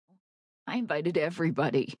I invited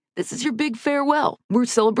everybody. This is your big farewell. We're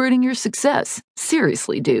celebrating your success.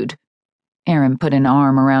 Seriously, dude. Aaron put an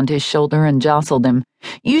arm around his shoulder and jostled him.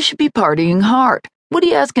 You should be partying hard. What are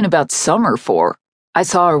you asking about Summer for? I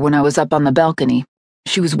saw her when I was up on the balcony.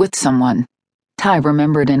 She was with someone. Ty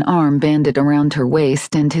remembered an arm banded around her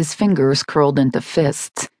waist and his fingers curled into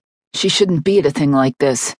fists. She shouldn't be at a thing like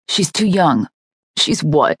this. She's too young. She's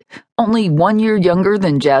what? Only 1 year younger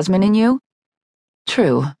than Jasmine and you?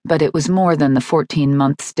 True, but it was more than the 14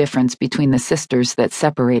 months difference between the sisters that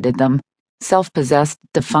separated them. Self-possessed,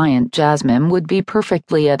 defiant Jasmine would be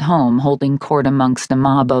perfectly at home holding court amongst a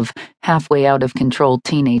mob of halfway out-of-control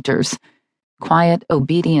teenagers. Quiet,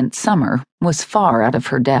 obedient Summer was far out of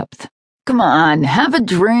her depth. Come on, have a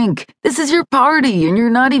drink. This is your party and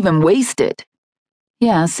you're not even wasted.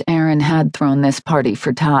 Yes, Aaron had thrown this party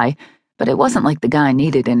for Ty, but it wasn't like the guy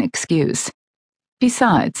needed an excuse.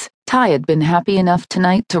 Besides, Ty had been happy enough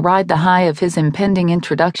tonight to ride the high of his impending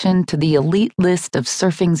introduction to the elite list of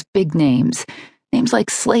surfing's big names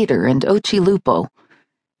like Slater and Ochi Lupo.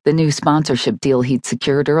 The new sponsorship deal he'd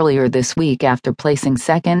secured earlier this week after placing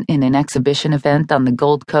second in an exhibition event on the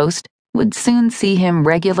Gold Coast would soon see him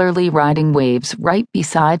regularly riding waves right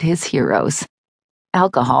beside his heroes.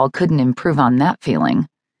 Alcohol couldn't improve on that feeling.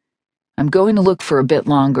 I'm going to look for a bit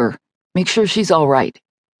longer. Make sure she's all right.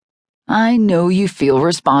 I know you feel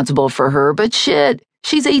responsible for her, but shit,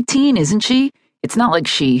 she's 18, isn't she? It's not like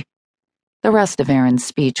she... The rest of Aaron's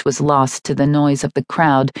speech was lost to the noise of the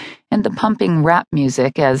crowd and the pumping rap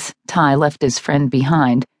music as Ty left his friend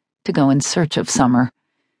behind to go in search of Summer.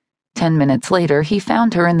 10 minutes later, he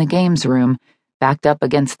found her in the games room, backed up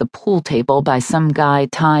against the pool table by some guy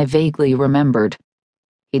Ty vaguely remembered.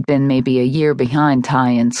 He'd been maybe a year behind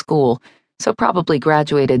Ty in school, so probably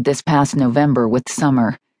graduated this past November with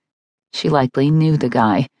Summer. She likely knew the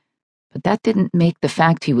guy, but that didn't make the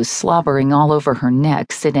fact he was slobbering all over her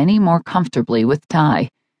neck sit any more comfortably with Ty.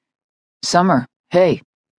 Summer, hey,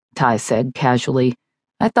 Ty said casually.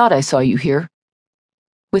 I thought I saw you here.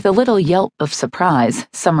 With a little yelp of surprise,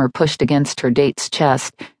 Summer pushed against her date's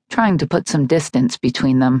chest, trying to put some distance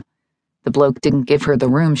between them. The bloke didn't give her the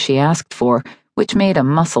room she asked for, which made a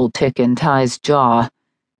muscle tick in Ty's jaw.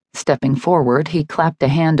 Stepping forward, he clapped a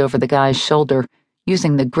hand over the guy's shoulder,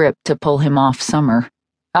 using the grip to pull him off Summer.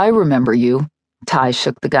 I remember you. Ty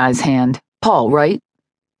shook the guy's hand. Paul, right?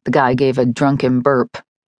 The guy gave a drunken burp.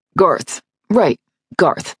 Garth. Right,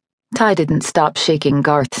 Garth. Ty didn't stop shaking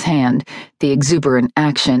Garth's hand, the exuberant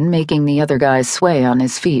action making the other guy sway on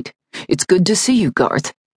his feet. It's good to see you,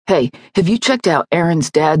 Garth. Hey, have you checked out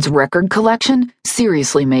Aaron's dad's record collection?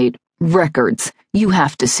 Seriously, mate. Records. You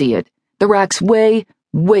have to see it. The rack's way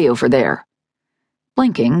over there.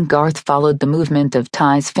 Blinking, Garth followed the movement of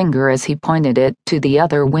Ty's finger as he pointed it to the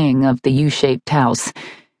other wing of the U-shaped house.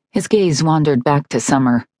 His gaze wandered back to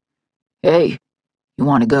Summer. Hey, you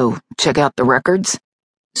want to go check out the records?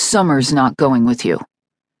 Summer's not going with you.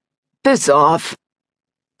 Piss off.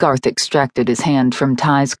 Garth extracted his hand from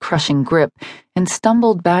Ty's crushing grip and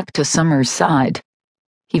stumbled back to Summer's side.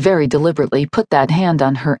 He very deliberately put that hand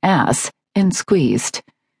on her ass and squeezed.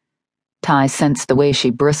 Ty sensed the way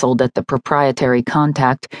she bristled at the proprietary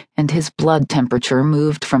contact, and his blood temperature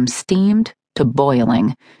moved from steamed to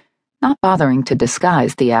boiling. Not bothering to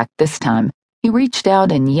disguise the act this time, he reached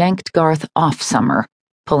out and yanked Garth off Summer,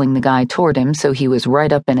 pulling the guy toward him so he was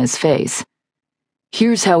right up in his face.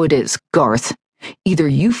 Here's how it is, Garth. Either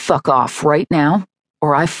you fuck off right now,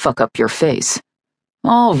 or I fuck up your face.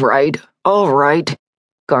 All right.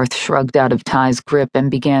 Garth shrugged out of Ty's grip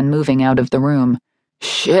and began moving out of the room.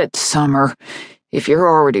 Shit, Summer. If you're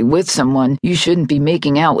already with someone, you shouldn't be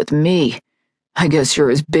making out with me. I guess you're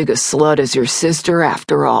as big a slut as your sister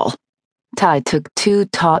after all. Ty took 2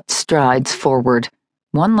 taut strides forward.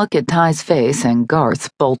 One look at Ty's face and Garth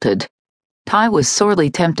bolted. Ty was sorely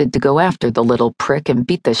tempted to go after the little prick and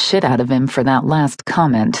beat the shit out of him for that last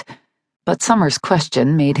comment. But Summer's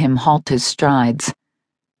question made him halt his strides.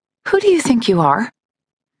 Who do you think you are?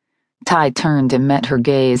 Ty turned and met her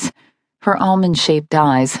gaze. Her almond-shaped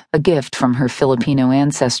eyes, a gift from her Filipino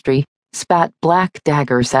ancestry, spat black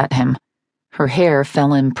daggers at him. Her hair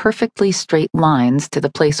fell in perfectly straight lines to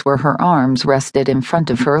the place where her arms rested in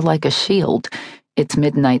front of her like a shield, its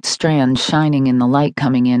midnight strands shining in the light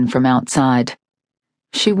coming in from outside.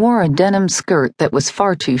 She wore a denim skirt that was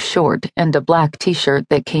far too short and a black t-shirt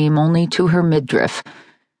that came only to her midriff.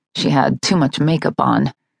 She had too much makeup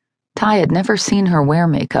on. Ty had never seen her wear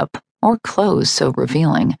makeup, or clothes so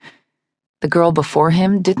revealing. The girl before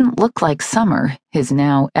him didn't look like Summer, his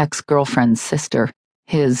now ex-girlfriend's sister.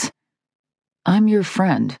 I'm your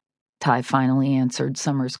friend, Ty finally answered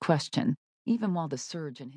Summer's question, even while the surge in his